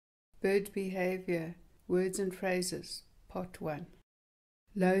Bird behavior, words and phrases, part 1.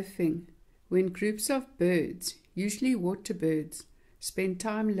 Loafing, when groups of birds, usually water birds, spend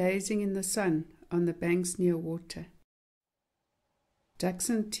time lazing in the sun on the banks near water. Ducks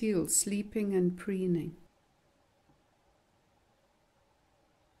and teal sleeping and preening.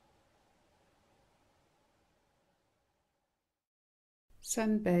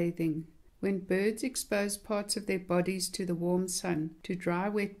 Sunbathing, when birds expose parts of their bodies to the warm sun to dry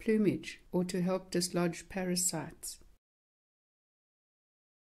wet plumage or to help dislodge parasites.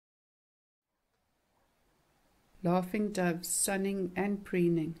 Laughing doves sunning and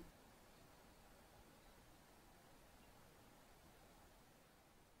preening.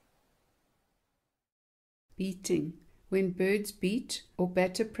 Beating, when birds beat or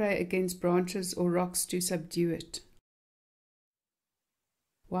batter prey against branches or rocks to subdue it.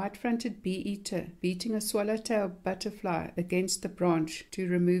 White-fronted bee-eater beating a swallowtail butterfly against the branch to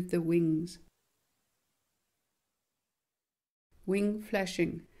remove the wings. Wing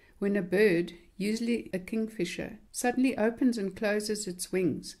flashing, when a bird, usually a kingfisher, suddenly opens and closes its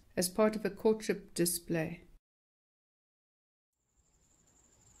wings as part of a courtship display.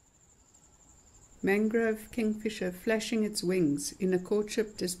 Mangrove kingfisher flashing its wings in a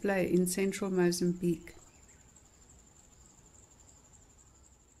courtship display in central Mozambique.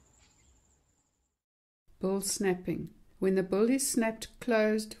 Bull snapping, when the bull is snapped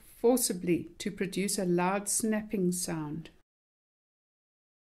closed forcibly to produce a loud snapping sound.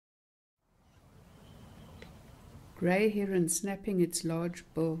 Grey heron snapping its large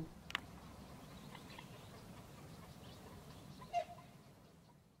bill.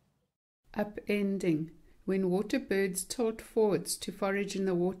 Upending, when water birds tilt forwards to forage in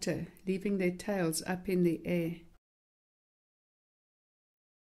the water, leaving their tails up in the air.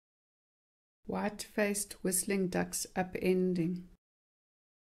 White-faced whistling ducks upending.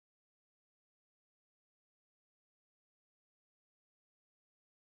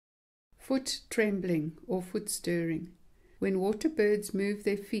 Foot trembling or foot stirring, when water birds move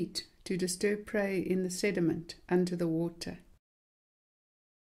their feet to disturb prey in the sediment under the water.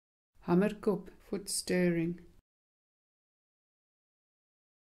 Hammerkop, foot stirring.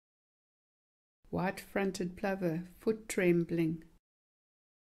 White-fronted plover, foot trembling.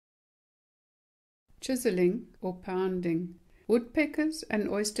 Chiseling or pounding. Woodpeckers and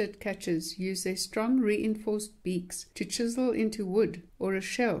oyster-catchers use their strong reinforced beaks to chisel into wood or a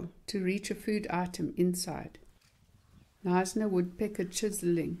shell to reach a food item inside. Knysna woodpecker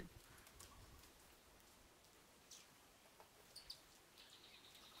chiseling.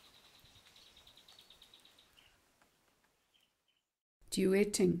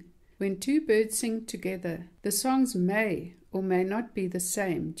 Duetting. When two birds sing together, the songs may or may not be the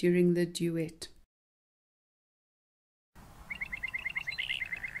same during the duet.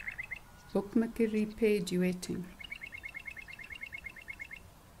 Boekmakkerie pair duetting.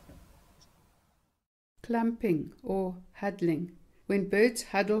 Clumping or huddling, when birds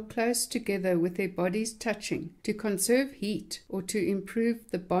huddle close together with their bodies touching to conserve heat or to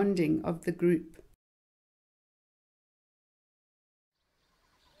improve the bonding of the group.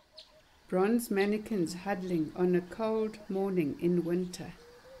 Bronze mannequins huddling on a cold morning in winter.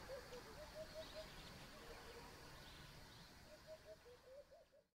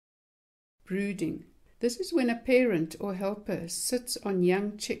 Brooding. This is when a parent or helper sits on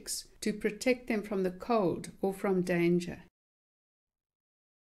young chicks to protect them from the cold or from danger.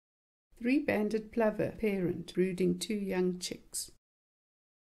 Three-banded plover parent brooding 2 young chicks.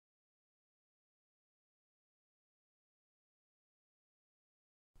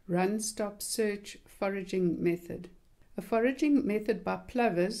 Run, stop, search foraging method. A foraging method by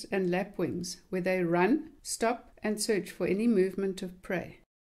plovers and lapwings where they run, stop and search for any movement of prey.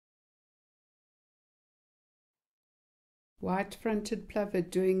 White-fronted plover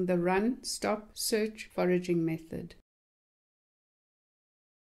doing the run, stop, search foraging method.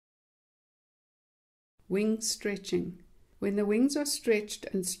 Wing stretching. When the wings are stretched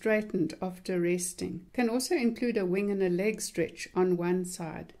and straightened after resting, can also include a wing and a leg stretch on one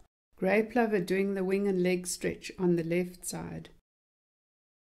side. Grey plover doing the wing and leg stretch on the left side.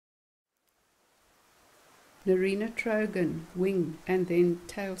 Narina trogon, wing and then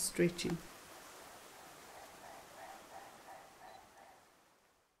tail stretching.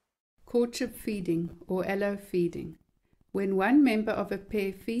 Courtship feeding or allofeeding, when one member of a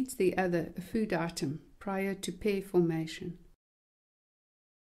pair feeds the other a food item prior to pair formation.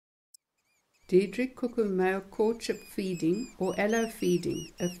 Diedrich cuckoo male courtship feeding or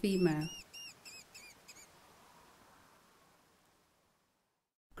allofeeding a female.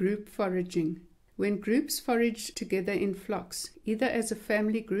 Group foraging, when groups forage together in flocks, either as a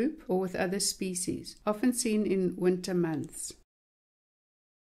family group or with other species, often seen in winter months.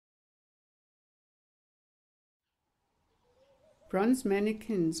 Bronze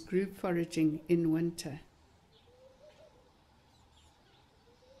manakins group foraging in winter.